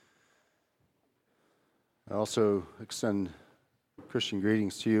I also extend Christian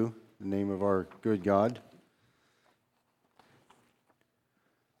greetings to you in the name of our good God.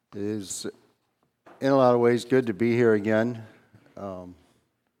 It is, in a lot of ways, good to be here again. I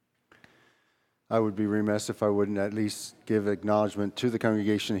would be remiss if I wouldn't at least give acknowledgement to the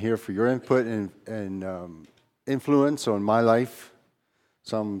congregation here for your input and influence on my life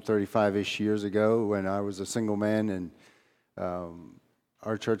some 35-ish years ago when I was a single man and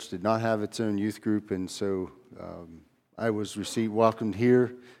our church did not have its own youth group, and so I was welcomed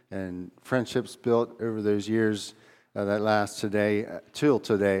here, and friendships built over those years that last till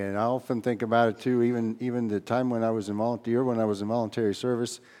today. And I often think about it too, even the time when I was in voluntary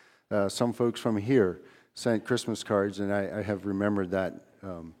service, some folks from here sent Christmas cards, and I have remembered that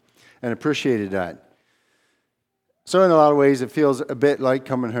and appreciated that. So in a lot of ways, it feels a bit like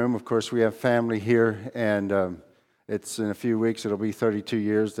coming home. Of course, we have family here, and it's in a few weeks, it'll be 32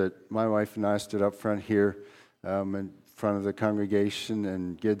 years that my wife and I stood up front here in front of the congregation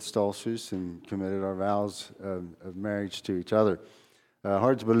and Gid Stolzfus and committed our vows of marriage to each other.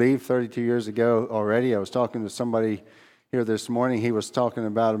 Hard to believe, 32 years ago already. I was talking to somebody here this morning. He was talking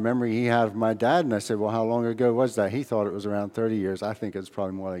about a memory he had of my dad, and I said, well, how long ago was that? He thought it was around 30 years. I think it's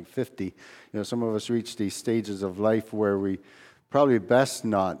probably more like 50. You know, some of us reach these stages of life where we probably best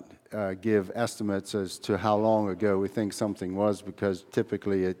not give estimates as to how long ago we think something was, because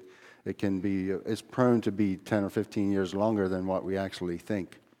typically it's prone to be 10 or 15 years longer than what we actually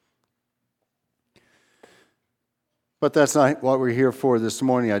think. But that's not what we're here for this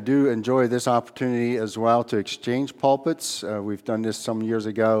morning. I do enjoy this opportunity as well to exchange pulpits. We've done this some years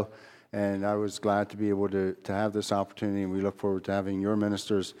ago, and I was glad to be able to have this opportunity, and we look forward to having your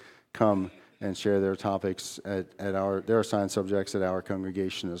ministers come and share their topics their assigned subjects at our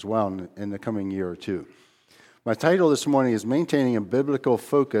congregation as well in the coming year or two. My title this morning is Maintaining a Biblical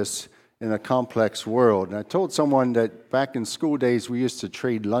Focus in a Complex World. And I told someone that back in school days we used to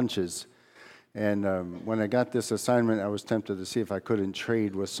trade lunches. And when I got this assignment, I was tempted to see if I couldn't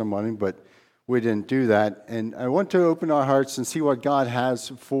trade with somebody, but we didn't do that. And I want to open our hearts and see what God has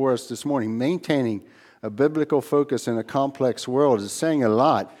for us this morning. Maintaining a biblical focus in a complex world is saying a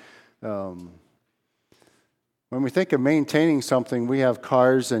lot. When we think of maintaining something, we have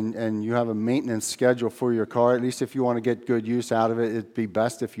cars and you have a maintenance schedule for your car. At least if you want to get good use out of it, it'd be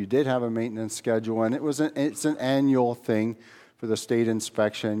best if you did have a maintenance schedule. And it's an annual thing for the state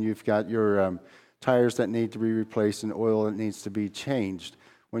inspection. You've got your tires that need to be replaced and oil that needs to be changed.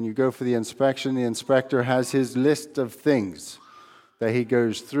 When you go for the inspection, the inspector has his list of things that he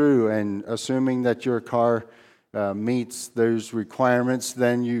goes through, and assuming that your car meets those requirements,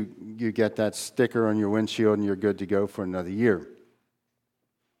 then you get that sticker on your windshield and you're good to go for another year.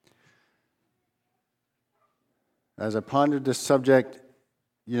 As I pondered this subject,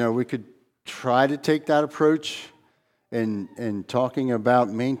 we could try to take that approach in talking about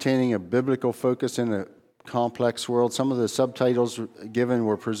maintaining a biblical focus in a complex world. Some of the subtitles given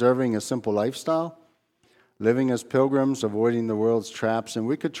were Preserving a Simple Lifestyle, Living as Pilgrims, Avoiding the World's Traps. And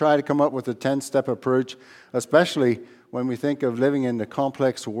we could try to come up with a 10-step approach, especially when we think of living in the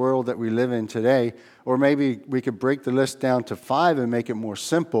complex world that we live in today. Or maybe we could break the list down to 5 and make it more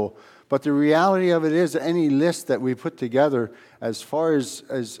simple. But the reality of it is, any list that we put together as far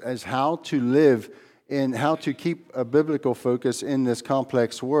as how to live and how to keep a biblical focus in this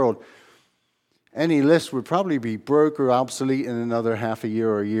complex world, any list would probably be broke or obsolete in another half a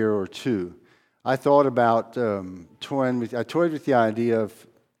year or a year or two. I thought about toyed with the idea of,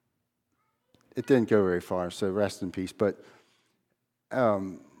 it didn't go very far, so rest in peace. But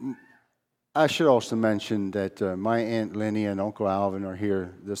I should also mention that my Aunt Lenny and Uncle Alvin are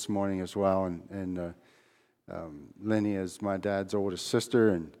here this morning as well. And Lenny is my dad's oldest sister,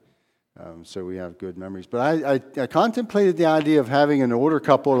 and so we have good memories. But I contemplated the idea of having an older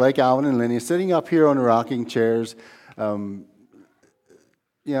couple like Alvin and Lenny sitting up here on the rocking chairs,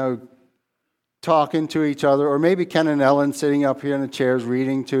 talking to each other, or maybe Ken and Ellen sitting up here in the chairs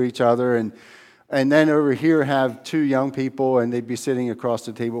reading to each other, and then over here have 2 young people, and they'd be sitting across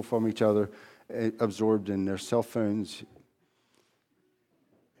the table from each other, absorbed in their cell phones.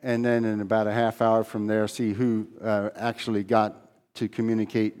 And then in about a half hour from there, see who actually got to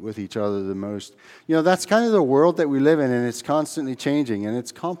communicate with each other the most. That's kind of the world that we live in, and it's constantly changing, and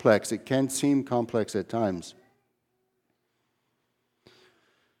it's complex. It can seem complex at times.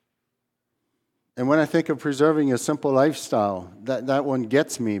 And when I think of preserving a simple lifestyle, that one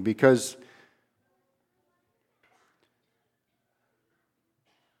gets me, because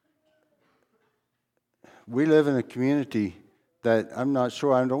we live in a community that I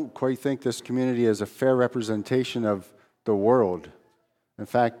don't quite think this community is a fair representation of the world. In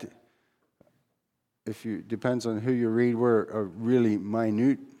fact, depends on who you read, we're a really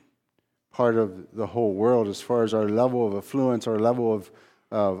minute part of the whole world as far as our level of affluence, our level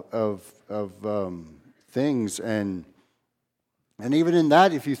of things, and even in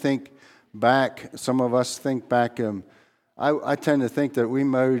that, if you think back, some of us think back. I tend to think that we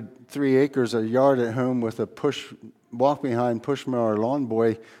mowed 3 acres a yard at home with a walk behind push mower lawn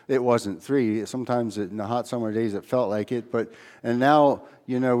boy. It wasn't 3. Sometimes in the hot summer days it felt like it. And now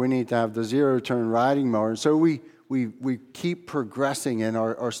we need to have the 0-turn riding mower. And so we keep progressing, and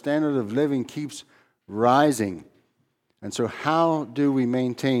our standard of living keeps rising. And so how do we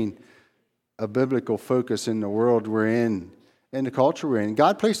maintain a biblical focus in the world we're in the culture we're in?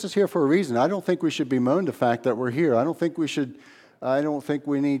 God placed us here for a reason. I don't think we should bemoan the fact that we're here. I don't think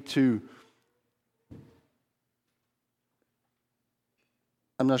we need to,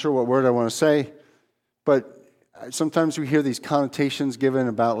 I'm not sure what word I want to say, but sometimes we hear these connotations given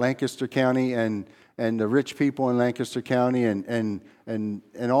about Lancaster County and the rich people in Lancaster County and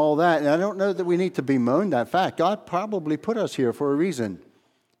all that. And I don't know that we need to bemoan that fact. God probably put us here for a reason.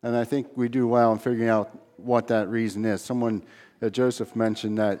 And I think we do well in figuring out what that reason is. Joseph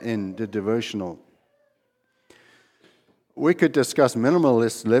mentioned that in the devotional. We could discuss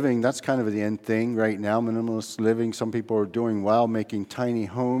minimalist living. That's kind of the end thing right now, minimalist living. Some people are doing well, making tiny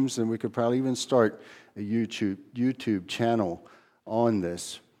homes, and we could probably even start a YouTube channel on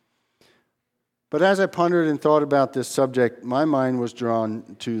this. But as I pondered and thought about this subject, my mind was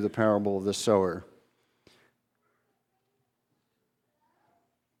drawn to the parable of the sower.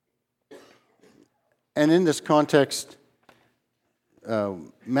 And in this context,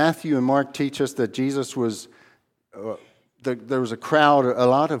 Matthew and Mark teach us that Jesus was, there was a crowd, a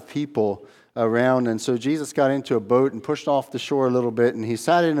lot of people around, and so Jesus got into a boat and pushed off the shore a little bit, and he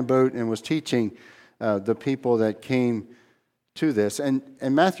sat in a boat and was teaching the people that came to this. And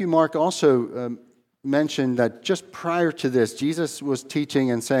Matthew, Mark also mentioned that just prior to this, Jesus was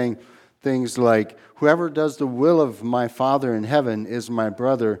teaching and saying things like, "Whoever does the will of my Father in heaven is my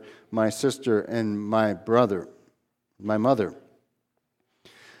brother, my sister, and my mother."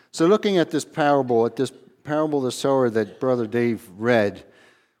 So looking at this parable of the sower that Brother Dave read,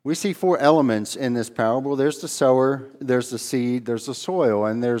 we see 4 elements in this parable. There's the sower, there's the seed, there's the soil,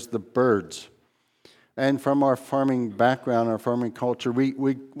 and there's the birds. And from our farming background, our farming culture,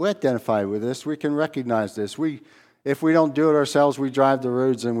 we identify with this. We can recognize this. If we don't do it ourselves, we drive the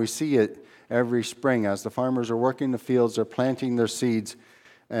roads and we see it every spring. As the farmers are working the fields, they're planting their seeds,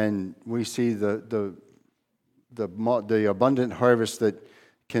 and we see the abundant harvest that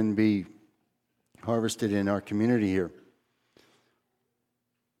can be harvested in our community here.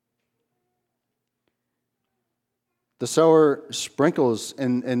 The sower sprinkles,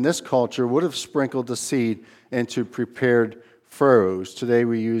 in this culture, would have sprinkled the seed into prepared furrows. Today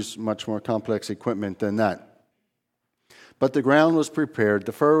we use much more complex equipment than that. But the ground was prepared,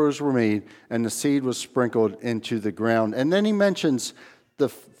 the furrows were made, and the seed was sprinkled into the ground. And then he mentions the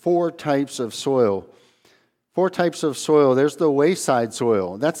 4 types of soil. 4 types of soil. There's the wayside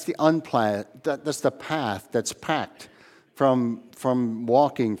soil. That's the that's the path that's packed from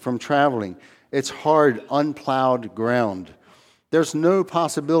walking, from traveling. It's hard, unplowed ground. There's no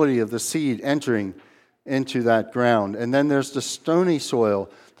possibility of the seed entering into that ground. And then there's the stony soil.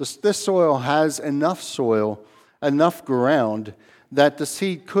 This soil has enough ground that the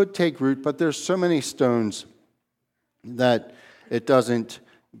seed could take root, but there's so many stones that it doesn't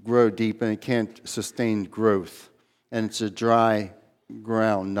grow deep and it can't sustain growth. And it's a dry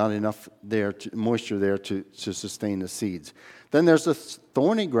ground, not enough moisture there to sustain the seeds. Then there's the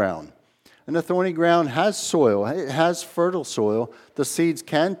thorny ground. And the thorny ground has soil. It has fertile soil. The seeds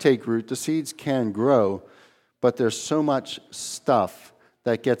can take root. The seeds can grow. But there's so much stuff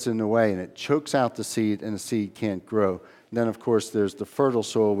that gets in the way, and it chokes out the seed, and the seed can't grow. And then, of course, there's the fertile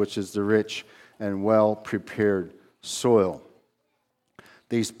soil, which is the rich and well-prepared soil.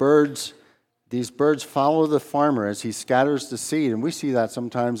 These birds follow the farmer as he scatters the seed, and we see that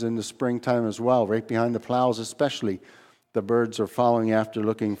sometimes in the springtime as well, right behind the plows especially. The birds are following after,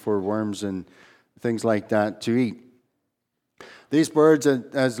 looking for worms and things like that to eat. These birds,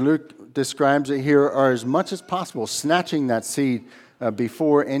 as Luke describes it here, are as much as possible snatching that seed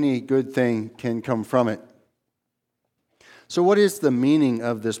before any good thing can come from it. So what is the meaning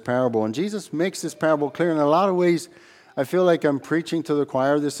of this parable? And Jesus makes this parable clear in a lot of ways. I feel like I'm preaching to the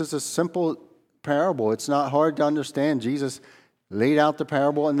choir. This is a simple parable. It's not hard to understand. Jesus laid out the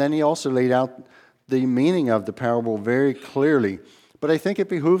parable, and then he also laid out the meaning of the parable very clearly. But I think it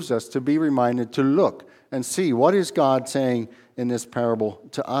behooves us to be reminded to look and see what is God saying in this parable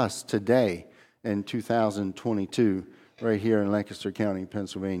to us today in 2022, right here in Lancaster County,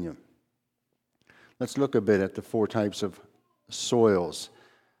 Pennsylvania. Let's look a bit at the 4 types of soils,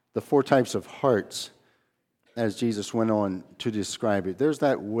 the 4 types of hearts, as Jesus went on to describe it. There's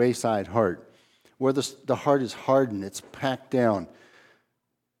that wayside heart, where the heart is hardened, it's packed down.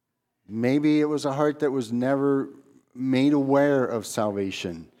 Maybe it was a heart that was never made aware of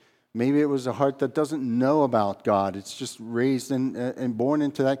salvation. Maybe it was a heart that doesn't know about God. It's just raised and born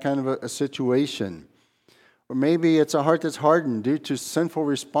into that kind of a situation. Or maybe it's a heart that's hardened due to sinful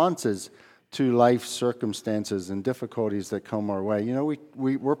responses to life circumstances and difficulties that come our way. You know,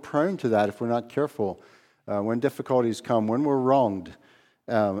 we're prone to that if we're not careful. When difficulties come, when we're wronged,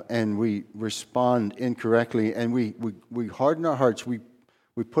 and we respond incorrectly, and we harden our hearts, we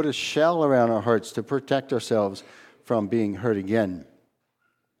put a shell around our hearts to protect ourselves from being hurt again.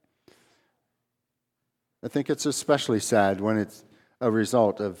 I think it's especially sad when it's a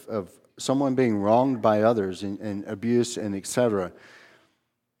result of someone being wronged by others and abuse and etc.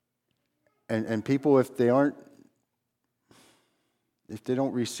 And people, if they don't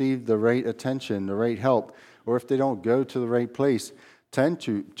receive the right attention, the right help, or if they don't go to the right place, tend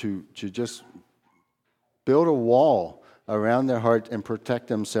to just build a wall around their heart and protect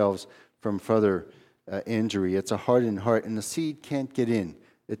themselves from further injury. It's a hardened heart, and the seed can't get in.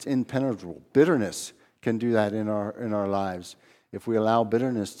 It's impenetrable. Bitterness can do that in our lives. If we allow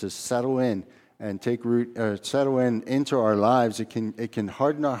bitterness to settle in and take root, settle into our lives, it can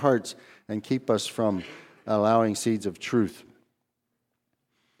harden our hearts and keep us from allowing seeds of truth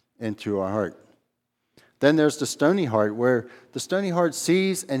into our heart. Then there's the stony heart, where the stony heart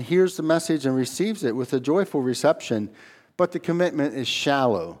sees and hears the message and receives it with a joyful reception, but the commitment is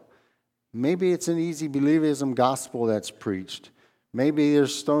shallow. Maybe it's an easy believism gospel that's preached. Maybe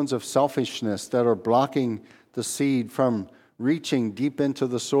there's stones of selfishness that are blocking the seed from reaching deep into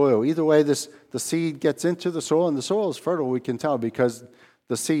the soil. Either way, the seed gets into the soil, and the soil is fertile, we can tell, because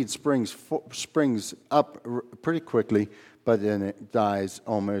the seed springs up pretty quickly, but then it dies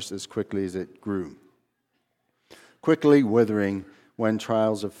almost as quickly as it grew. Quickly withering when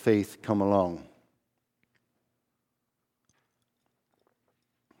trials of faith come along.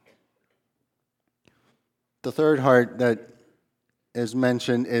 The third heart that is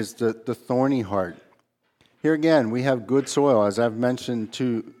mentioned is the thorny heart. Here again, we have good soil, as I've mentioned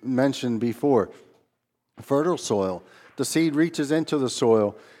before. Fertile soil. The seed reaches into the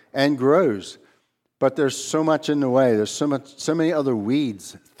soil and grows, but there's so much in the way. There's so many other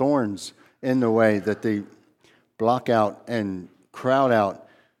weeds, thorns in the way that they block out and crowd out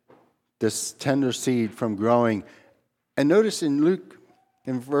this tender seed from growing. And notice in Luke,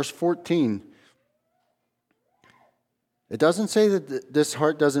 in verse 14, it doesn't say that this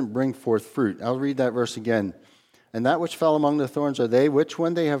heart doesn't bring forth fruit. I'll read that verse again. And that which fell among the thorns are they which,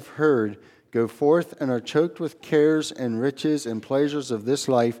 when they have heard, go forth and are choked with cares and riches and pleasures of this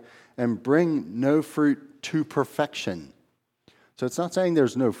life, and bring no fruit to perfection. So it's not saying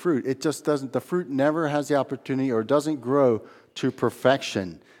there's no fruit. It just doesn't. The fruit never has the opportunity or doesn't grow to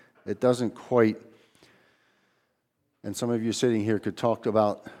perfection. It doesn't quite. And some of you sitting here could talk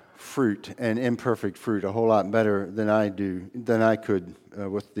about fruit and imperfect fruit a whole lot better than I could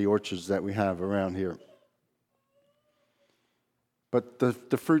with the orchards that we have around here. But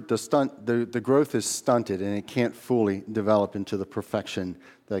the fruit, the growth is stunted, and it can't fully develop into the perfection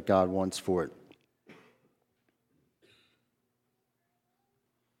that God wants for it.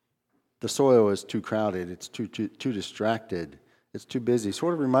 The soil is too crowded. It's too distracted. It's too busy.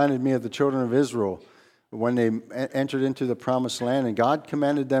 Sort of reminded me of the children of Israel when they entered into the promised land, and God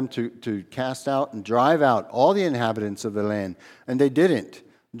commanded them to cast out and drive out all the inhabitants of the land. And they didn't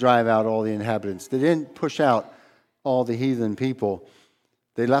drive out all the inhabitants. They didn't push out all the heathen people.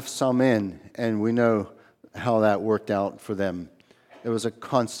 They left some in, and we know how that worked out for them. It was a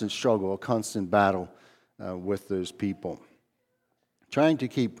constant struggle, a constant battle with those people. Trying to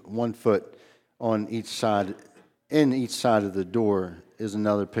keep one foot on each side, in each side of the door, is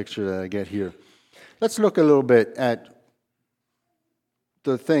another picture that I get here. Let's look a little bit at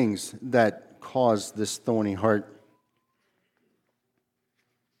the things that cause this thorny heart.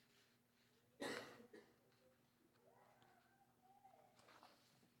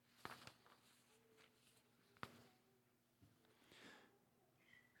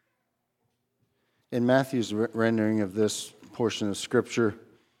 In Matthew's rendering of this portion of Scripture,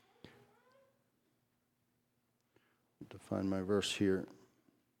 to find my verse here.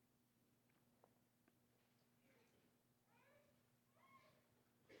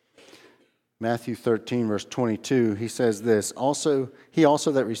 Matthew 13, verse 22, he says this, He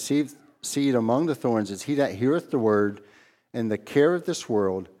also that received seed among the thorns is he that heareth the word, and the care of this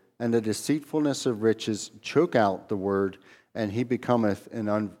world and the deceitfulness of riches choke out the word, and he becometh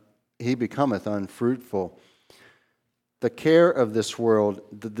an he becometh unfruitful. The care of this world,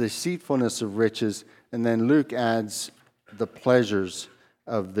 the deceitfulness of riches, and then Luke adds the pleasures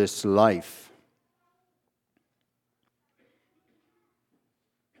of this life.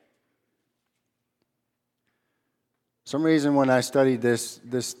 Some reason when I studied this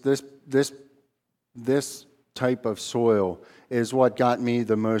type of soil is what got me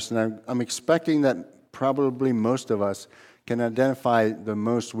the most, and I'm expecting that probably most of us can identify the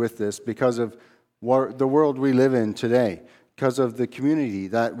most with this because of the world we live in today, because of the community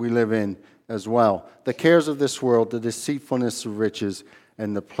that we live in as well. The cares of this world, the deceitfulness of riches,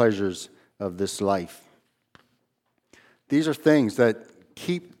 and the pleasures of this life. These are things that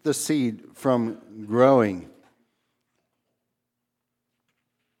keep the seed from growing.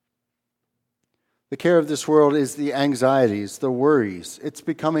 The care of this world is the anxieties, the worries. It's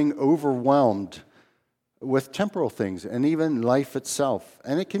becoming overwhelmed with temporal things and even life itself.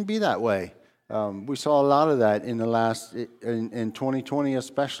 And it can be that way. We saw a lot of that in 2020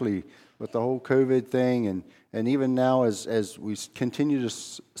 especially, with the whole COVID thing, and even now as we continue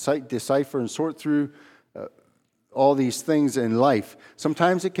to decipher and sort through all these things in life.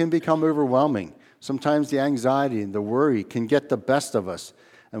 Sometimes it can become overwhelming. Sometimes the anxiety and the worry can get the best of us,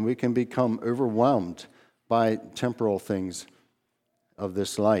 and we can become overwhelmed by temporal things of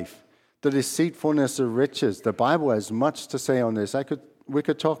this life. The deceitfulness of riches. The Bible has much to say on this. We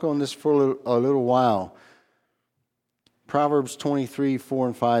could talk on this for a little while. Proverbs 23, 4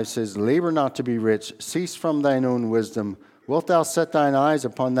 and 5 says, Labor not to be rich, cease from thine own wisdom. Wilt thou set thine eyes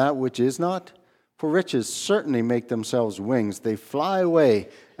upon that which is not? For riches certainly make themselves wings. They fly away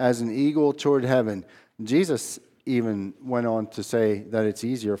as an eagle toward heaven. Jesus even went on to say that it's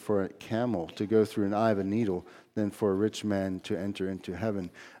easier for a camel to go through an eye of a needle than for a rich man to enter into heaven.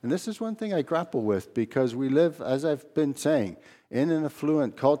 And this is one thing I grapple with, because we live, as I've been saying, in an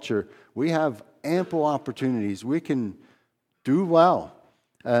affluent culture. We have ample opportunities. We can do well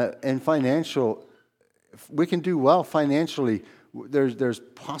we can do well financially. There's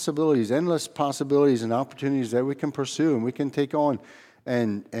possibilities, endless possibilities and opportunities that we can pursue and we can take on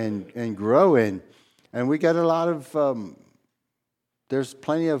and grow in. And we get a lot of, there's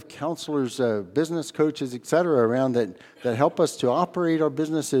plenty of counselors, business coaches, etc. around that help us to operate our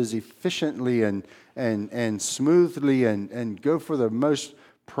businesses efficiently and smoothly and go for the most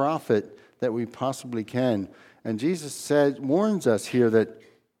profit that we possibly can. And Jesus warns us here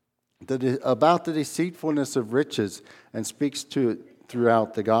about the deceitfulness of riches, and speaks to it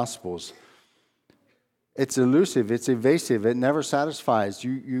throughout the Gospels. It's elusive, it's evasive, it never satisfies.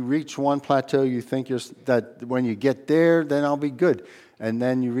 You reach one plateau, you think that when you get there, then I'll be good. And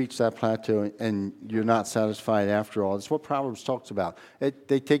then you reach that plateau and you're not satisfied after all. That's what Proverbs talks about.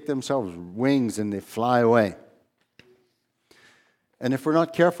 They take themselves wings and they fly away. And if we're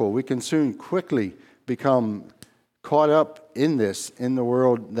not careful, we can soon quickly become caught up in the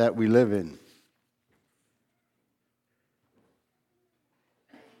world that we live in.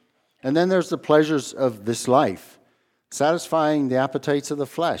 And then there's the pleasures of this life, satisfying the appetites of the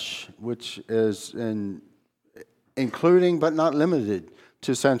flesh, which is including but not limited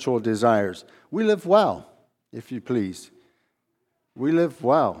to sensual desires. We live well, if you please. We live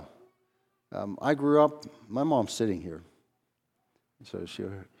well. I grew up, my mom's sitting here, so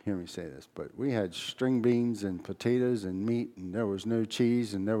she'll hear me say this, but we had string beans and potatoes and meat, and there was no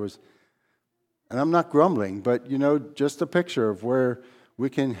cheese, and I'm not grumbling, but, just a picture of where we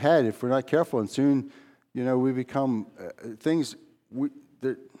can head if we're not careful, and soon, we become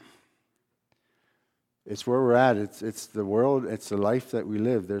it's where we're at. It's the world. It's the life that we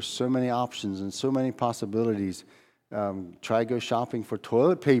live. There's so many options and so many possibilities. Try go shopping for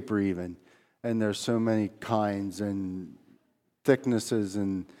toilet paper even, and there's so many kinds and thicknesses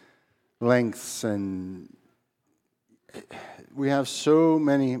and lengths, and we have so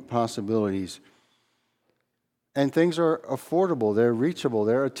many possibilities. And things are affordable, they're reachable,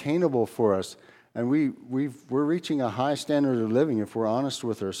 they're attainable for us. And we're reaching a high standard of living if we're honest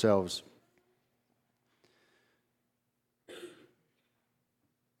with ourselves.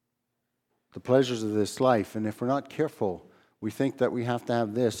 The pleasures of this life, and if we're not careful, we think that we have to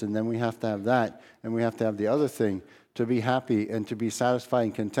have this, and then we have to have that, and we have to have the other thing to be happy and to be satisfied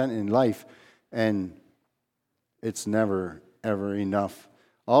and content in life. And it's never, ever enough.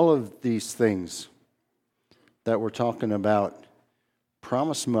 All of these things that we're talking about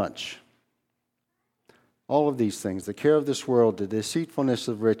promise much. All of these things, the care of this world, the deceitfulness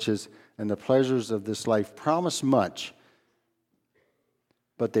of riches, and the pleasures of this life promise much,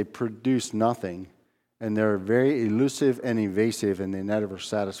 but they produce nothing, and they're very elusive and evasive, and they never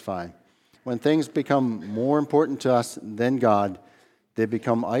satisfy. When things become more important to us than God, They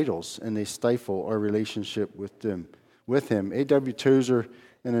become idols, and they stifle our relationship with Him. A.W. Tozer,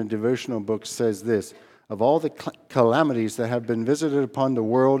 in a devotional book, says this: of all the calamities that have been visited upon the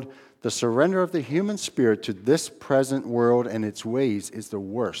world, the surrender of the human spirit to this present world and its ways is the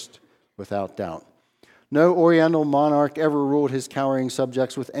worst, without doubt. No Oriental monarch ever ruled his cowering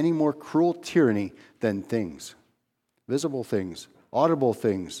subjects with any more cruel tyranny than things. Visible things, audible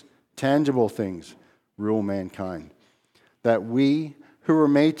things, tangible things rule mankind. That we, who were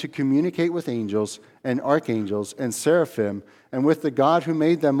made to communicate with angels and archangels and seraphim and with the God who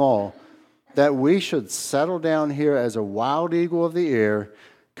made them all, that we should settle down here as a wild eagle of the air,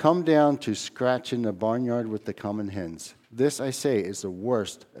 come down to scratch in the barnyard with the common hens. This, I say, is the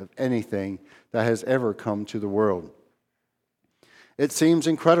worst of anything that has ever come to the world. It seems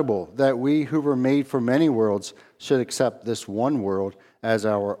incredible that we who were made for many worlds should accept this one world as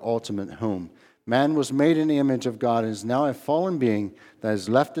our ultimate home. Man was made in the image of God and is now a fallen being that has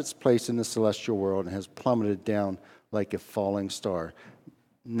left its place in the celestial world and has plummeted down like a falling star.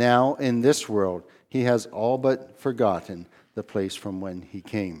 Now, in this world, he has all but forgotten the place from when he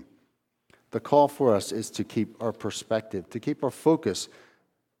came. The call for us is to keep our perspective, to keep our focus.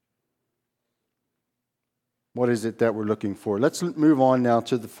 What is it that we're looking for? Let's move on now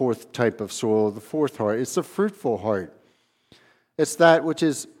to the fourth type of soil, the fourth heart. It's the fruitful heart. It's that which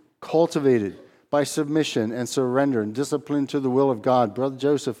is cultivated by submission and surrender and discipline to the will of God. Brother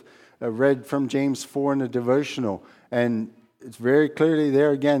Joseph read from James 4 in the devotional, and it's very clearly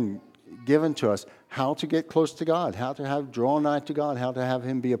there again given to us how to get close to God, how to draw nigh to God, how to have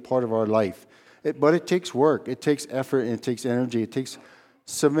Him be a part of our life. But it takes work, it takes effort, and it takes energy, it takes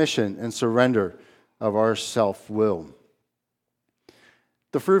submission and surrender of our self-will.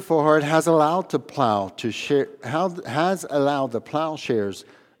 The fruitful heart has allowed the plowshares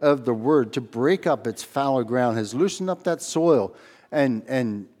of the word to break up its fallow ground, has loosened up that soil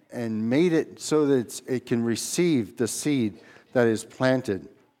and made it so that it can receive the seed that is planted.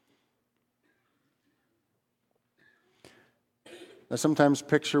 I sometimes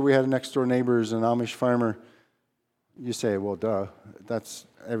picture we had a next door neighbor who's an Amish farmer. You say, well, duh, that's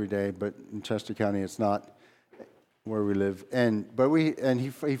every day, but in Chester County it's not where we live.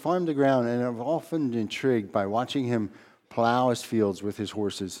 He farmed the ground, and I've often been intrigued by watching him plow his fields with his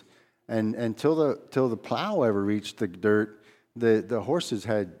horses. And until the plow ever reached the dirt, the horses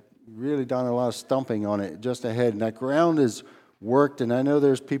had really done a lot of stumping on it just ahead. And that ground is worked, and I know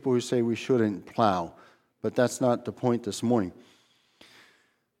there's people who say we shouldn't plow, but that's not the point this morning.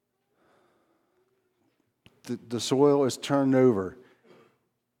 The soil is turned over,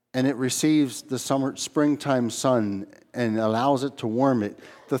 and it receives the springtime sun and allows it to warm it.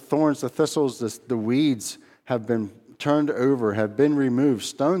 The thorns, the thistles, the weeds have been turned over, have been removed.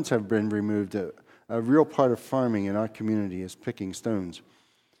 Stones have been removed. A real part of farming in our community is picking stones.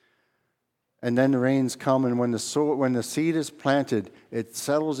 And then the rains come, and when the seed is planted, it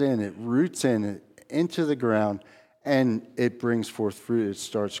settles in, it roots into the ground, and it brings forth fruit. It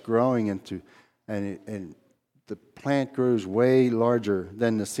starts growing and the plant grows way larger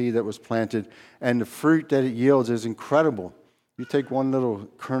than the seed that was planted, and the fruit that it yields is incredible. You take one little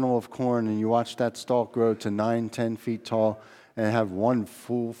kernel of corn and you watch that stalk grow to 9-10 feet tall and have one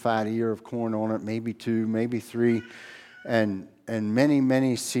full fat ear of corn on it, maybe 2, maybe 3, and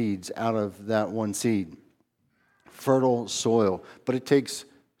many seeds out of that one seed. Fertile soil, but it takes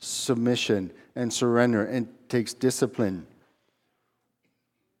submission and surrender, and it takes discipline.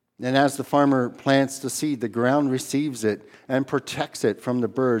 And as the farmer plants the seed, the ground receives it and protects it from the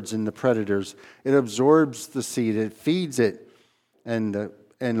birds and the predators. It absorbs the seed, it feeds it, and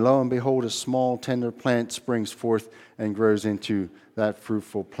lo and behold, a small, tender plant springs forth and grows into that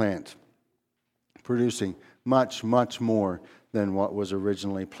fruitful plant, producing much, much more than what was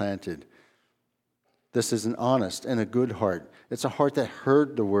originally planted. This is an honest and a good heart. It's a heart that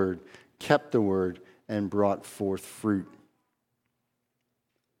heard the word, kept the word, and brought forth fruit.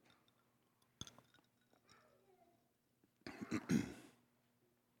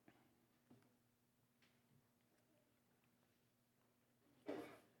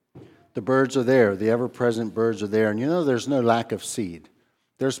 The birds are there. The ever-present birds are there. And there's no lack of seed.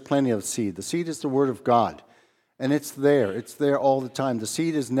 There's plenty of seed. The seed is the Word of God. And it's there. It's there all the time.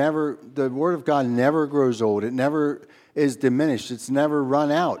 The Word of God never grows old. It never is diminished. It's never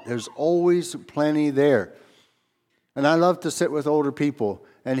run out. There's always plenty there. And I love to sit with older people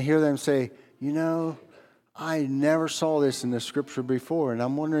and hear them say, I never saw this in the Scripture before. And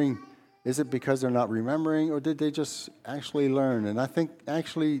I'm wondering, is it because they're not remembering, or did they just actually learn? And I think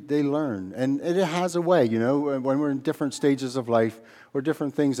actually they learn. And it has a way, when we're in different stages of life or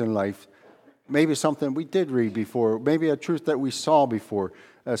different things in life, maybe something we did read before, maybe a truth that we saw before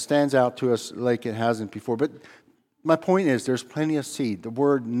stands out to us like it hasn't before. But my point is, there's plenty of seed. The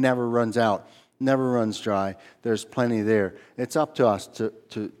Word never runs out, never runs dry. There's plenty there. It's up to us to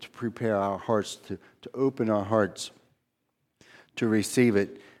prepare our hearts, to open our hearts to receive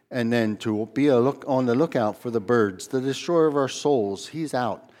it, and then to be on the lookout for the birds. The destroyer of our souls, he's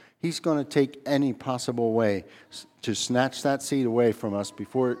out. He's going to take any possible way to snatch that seed away from us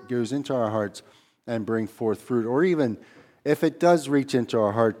before it goes into our hearts and bring forth fruit. Or even if it does reach into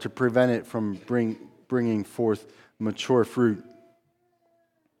our heart, to prevent it from bringing forth mature fruit.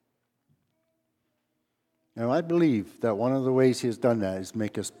 Now, I believe that one of the ways he has done that is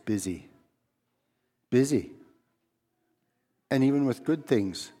make us busy. Busy. And even with good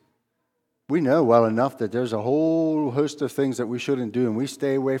things. We know well enough that there's a whole host of things that we shouldn't do, and we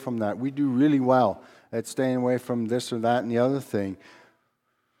stay away from that. We do really well at staying away from this or that and the other thing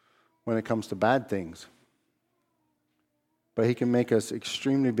when it comes to bad things. But he can make us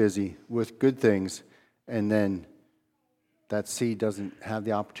extremely busy with good things, and then that seed doesn't have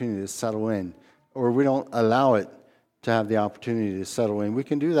the opportunity to settle in, or we don't allow it to have the opportunity to settle in. We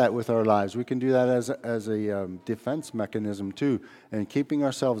can do that with our lives. We can do that as a defense mechanism too, and keeping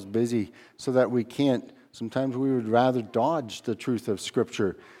ourselves busy so that we can't. Sometimes we would rather dodge the truth of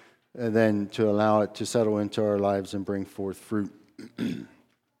Scripture than to allow it to settle into our lives and bring forth fruit.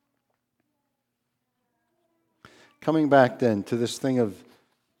 Coming back then to this thing of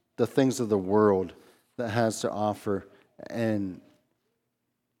the things of the world that has to offer, and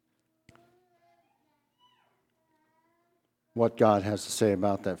what God has to say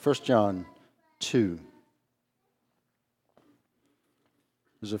about that. 1 John 2.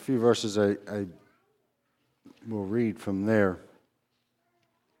 There's a few verses I will read from there.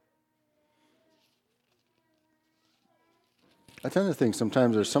 I tend to think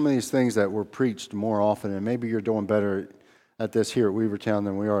sometimes there's some of these things that were preached more often, and maybe you're doing better at this here at Weavertown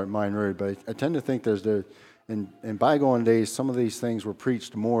than we are at Mine Road, but I tend to think in bygone days, some of these things were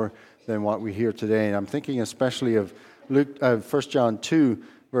preached more than what we hear today. And I'm thinking especially of 1 John 2,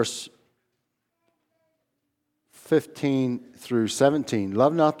 verse 15 through 17.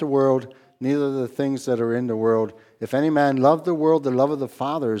 Love not the world, neither the things that are in the world. If any man love the world, the love of the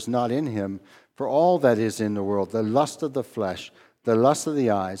Father is not in him. For all that is in the world, the lust of the flesh, the lust of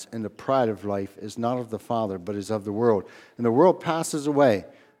the eyes, and the pride of life is not of the Father, but is of the world. And the world passes away,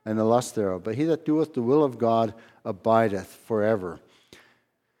 and the lust thereof. But he that doeth the will of God abideth forever.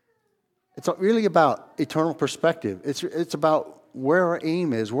 It's really about eternal perspective. It's about where our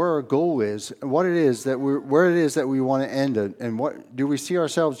aim is, where our goal is, and where it is that we want to end it, and what do we see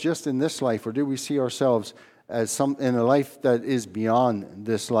ourselves just in this life, or do we see ourselves as in a life that is beyond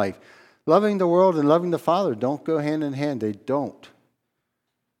this life? Loving the world and loving the Father don't go hand in hand. They don't.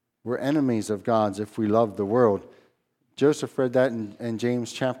 We're enemies of God's if we love the world. Joseph read that in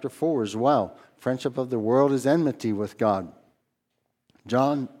James chapter 4 as well. Friendship of the world is enmity with God.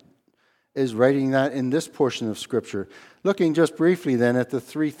 John is writing that in this portion of Scripture. Looking just briefly then at the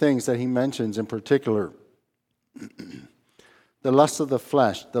three things that he mentions in particular. The lust of the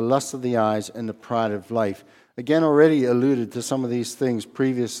flesh, the lust of the eyes, and the pride of life. Again, already alluded to some of these things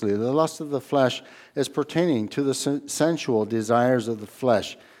previously. The lust of the flesh is pertaining to the sensual desires of the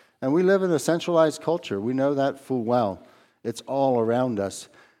flesh. And we live in a sensualized culture. We know that full well. It's all around us.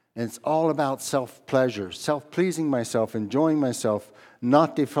 And it's all about self-pleasure, self-pleasing myself, enjoying myself,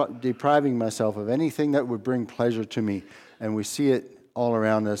 not depriving myself of anything that would bring pleasure to me. And we see it all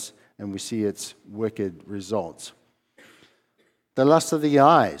around us, and we see its wicked results. The lust of the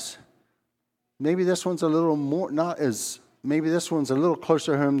eyes. Maybe this one's a little more, maybe this one's a little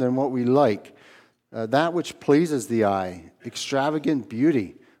closer home than what we like. That which pleases the eye, extravagant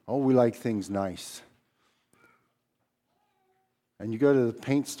beauty. Oh, we like things nice. And you go to the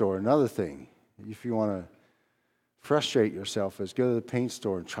paint store, another thing, if you want to frustrate yourself, is go to the paint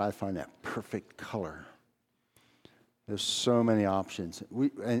store and try to find that perfect color. There's so many options.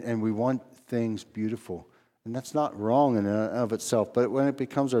 We want things beautiful. And that's not wrong in and of itself, but when it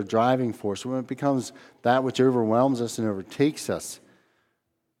becomes our driving force, when it becomes that which overwhelms us and overtakes us,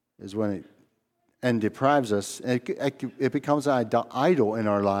 is when it and deprives us. It becomes an idol in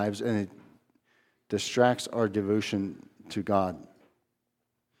our lives, and it distracts our devotion to God.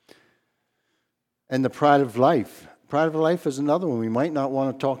 And the pride of life. Pride of life is another one we might not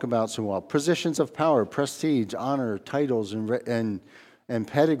want to talk about so well. Positions of power, prestige, honor, titles, and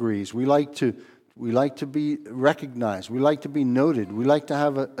pedigrees. We like to be recognized. We like to be noted. We like to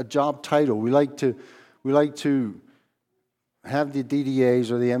have a job title. We like to have the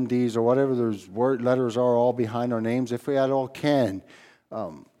DDAs or the MDs or whatever those letters are all behind our names, if we at all can.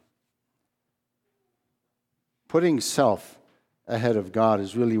 Putting self ahead of God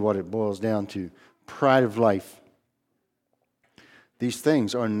is really what it boils down to. Pride of life. These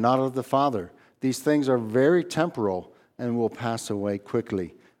things are not of the Father. These things are very temporal and will pass away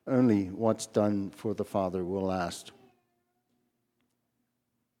quickly. Only what's done for the Father will last.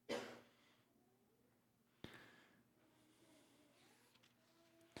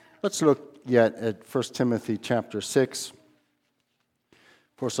 Let's look yet at 1 Timothy chapter 6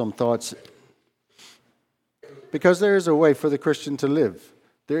 for some thoughts. Because there is a way for the Christian to live.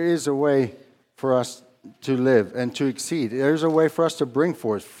 There is a way for us to live and to exceed. There's a way for us to bring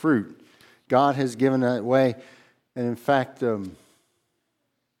forth fruit. God has given that way. And in fact, the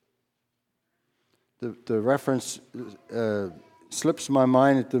reference slips my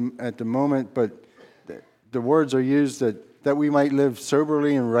mind at the moment, but the words are used that we might live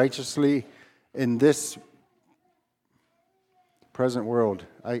soberly and righteously in this present world.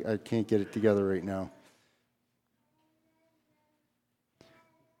 I can't get it together right now.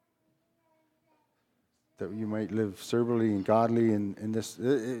 That you might live soberly and godly in this.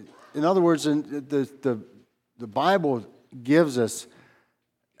 In other words, the Bible gives us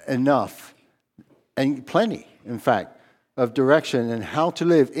enough and plenty, in fact, of direction and how to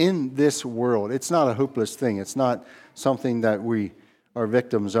live in this world. It's not a hopeless thing. It's not something that we are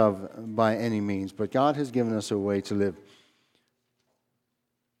victims of by any means, but God has given us a way to live.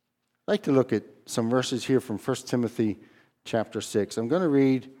 I'd like to look at some verses here from 1 Timothy chapter 6. I'm going to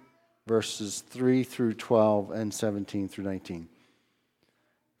read verses 3 through 12 and 17 through 19.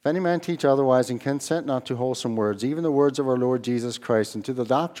 If any man teach otherwise and consent not to wholesome words, even the words of our Lord Jesus Christ, and to the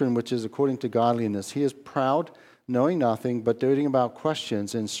doctrine which is according to godliness, he is proud, knowing nothing, but doting about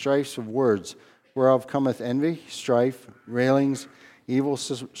questions and strifes of words, whereof cometh envy, strife, railings, evil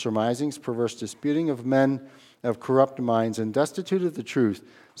surmisings, perverse disputing of men of corrupt minds, and destitute of the truth,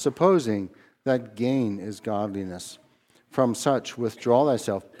 supposing that gain is godliness. From such withdraw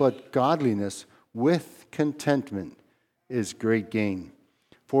thyself, but godliness with contentment is great gain.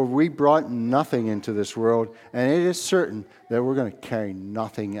 For we brought nothing into this world, and it is certain that we're going to carry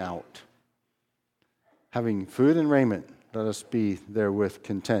nothing out. Having food and raiment, let us be therewith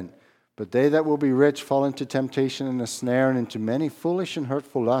content. But they that will be rich fall into temptation and a snare, and into many foolish and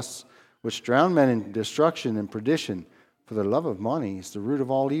hurtful lusts, which drown men in destruction and perdition. For the love of money is the root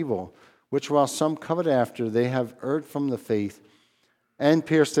of all evil, which while some covet after, they have erred from the faith, and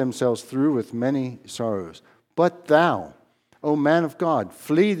pierced themselves through with many sorrows. But thou, O man of God,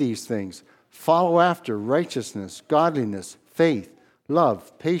 flee these things. Follow after righteousness, godliness, faith,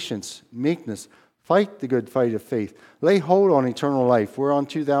 love, patience, meekness. Fight the good fight of faith. Lay hold on eternal life,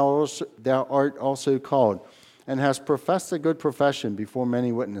 whereunto thou art also called, and hast professed a good profession before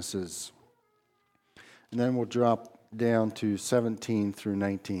many witnesses. And then we'll drop down to 17 through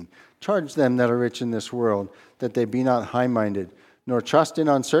 19. Charge them that are rich in this world, that they be not high-minded, nor trust in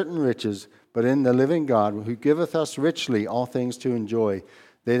uncertain riches, but in the living God, who giveth us richly all things to enjoy.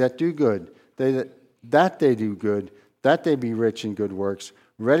 They that do good, that they be rich in good works,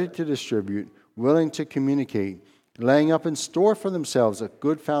 ready to distribute, willing to communicate, laying up in store for themselves a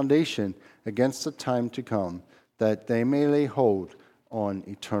good foundation against the time to come, that they may lay hold on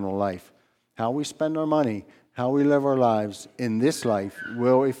eternal life. How we spend our money, how we live our lives in this life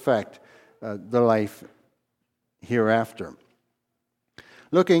will affect the life hereafter.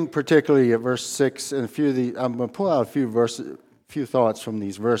 Looking particularly at verse 6, and I'm going to pull out a few thoughts from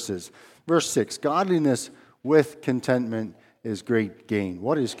these verses. Verse 6, godliness with contentment is great gain.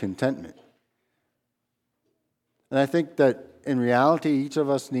 What is contentment? And I think that in reality, each of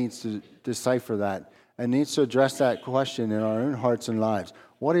us needs to decipher that and needs to address that question in our own hearts and lives.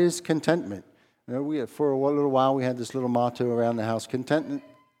 What is contentment? You know, for a little while, we had this little motto around the house. Contentment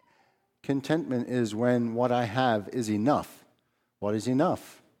is when what I have is enough. What is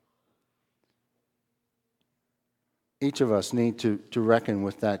enough? Each of us need to reckon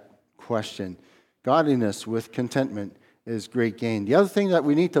with that question. Godliness with contentment is great gain. The other thing that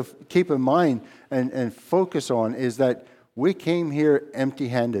we need to keep in mind and focus on is that we came here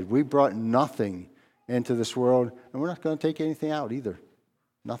empty-handed. We brought nothing into this world, and we're not going to take anything out either.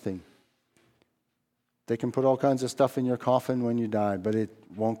 Nothing. They can put all kinds of stuff in your coffin when you die, but it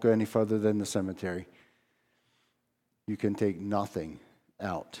won't go any further than the cemetery. You can take nothing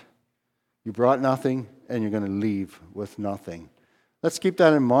out. You brought nothing, and you're going to leave with nothing. Let's keep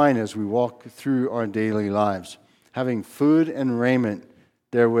that in mind as we walk through our daily lives. Having food and raiment,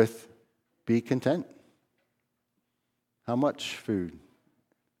 therewith be content. How much food?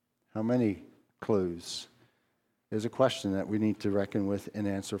 How many clothes? Is a question that we need to reckon with and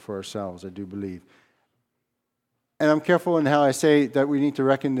answer for ourselves, I do believe. And I'm careful in how I say that we need to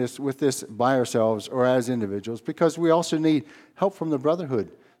reckon with this by ourselves or as individuals, because we also need help from the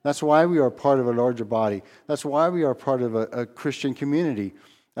brotherhood. That's why we are part of a larger body. That's why we are part of a Christian community,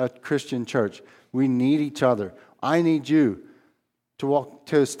 a Christian church. We need each other. I need you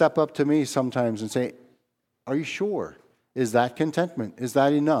to step up to me sometimes and say, are you sure? Is that contentment? Is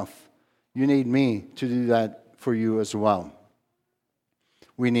that enough? You need me to do that for you as well.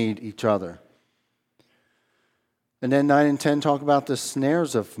 We need each other. And then 9 and 10 talk about the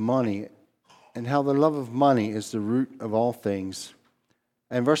snares of money and how the love of money is the root of all things.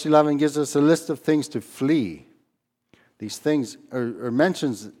 And verse 11 gives us a list of things to flee. These things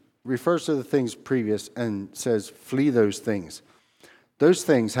refers to the things previous and says, flee those things. Those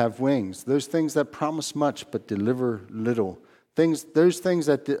things have wings. Those things that promise much but deliver little. Those things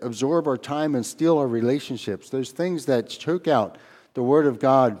that absorb our time and steal our relationships. Those things that choke out the Word of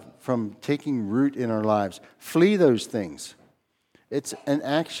God from taking root in our lives. Flee those things. It's an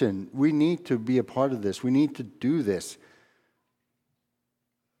action. We need to be a part of this. We need to do this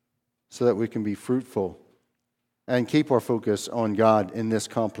so that we can be fruitful and keep our focus on God in this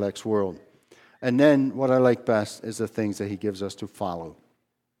complex world. And then what I like best is the things that he gives us to follow.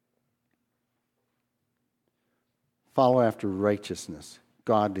 Follow after righteousness,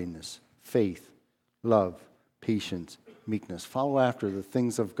 godliness, faith, love, patience, meekness. Follow after the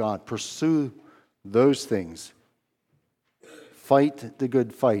things of God. Pursue those things. Fight the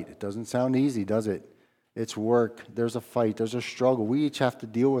good fight. It doesn't sound easy, does it? It's work. There's a fight. There's a struggle. We each have to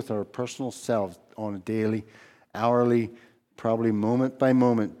deal with our personal selves on a daily, hourly, probably moment by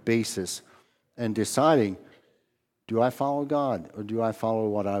moment basis, and deciding, do I follow God or do I follow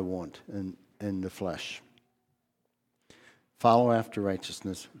what I want in the flesh? Follow after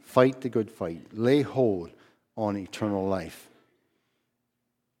righteousness. Fight the good fight. Lay hold on eternal life.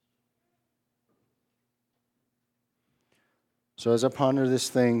 So as I ponder this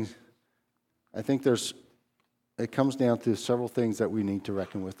thing, I think it comes down to several things that we need to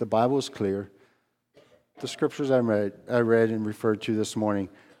reckon with. The Bible is clear. The scriptures I read and referred to this morning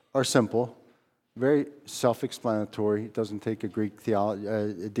are simple, very self-explanatory. It doesn't take a Greek theology,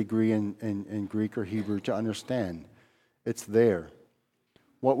 a degree in Greek or Hebrew to understand. It's there.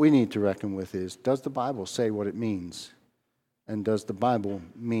 What we need to reckon with is, does the Bible say what it means? And does the Bible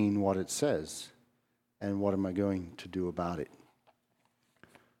mean what it says? And what am I going to do about it?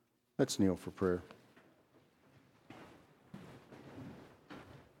 Let's kneel for prayer.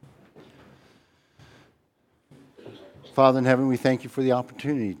 Father in heaven, we thank you for the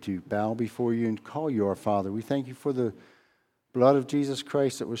opportunity to bow before you and call you our Father. We thank you for the blood of Jesus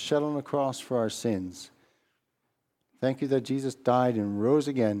Christ that was shed on the cross for our sins. Thank you that Jesus died and rose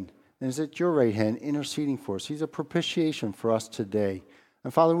again and is at your right hand interceding for us. He's a propitiation for us today.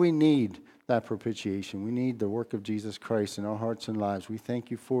 And Father, we need that propitiation. We need the work of Jesus Christ in our hearts and lives. We thank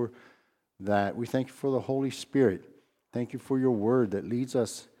you for that. We thank you for the Holy Spirit. Thank you for your word that leads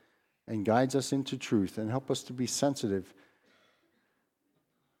us and guides us into truth, and help us to be sensitive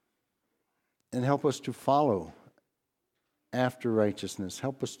and help us to follow after righteousness.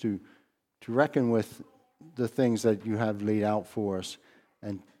 Help us to reckon with the things that you have laid out for us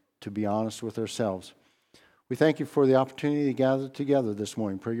and to be honest with ourselves. We thank you for the opportunity to gather together this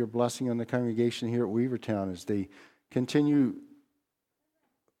morning. Pray your blessing on the congregation here at Weavertown as they continue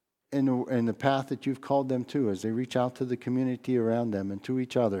in the path that you've called them to, as they reach out to the community around them and to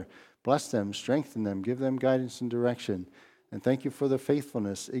each other. Bless them, strengthen them, give them guidance and direction. And thank you for the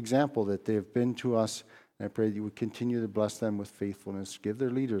faithfulness, example that they have been to us. And I pray that you would continue to bless them with faithfulness. Give their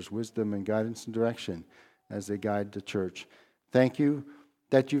leaders wisdom and guidance and direction as they guide the church. Thank you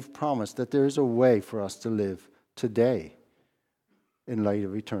that you've promised that there is a way for us to live today in light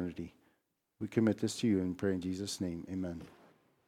of eternity. We commit this to you and pray in Jesus' name. Amen.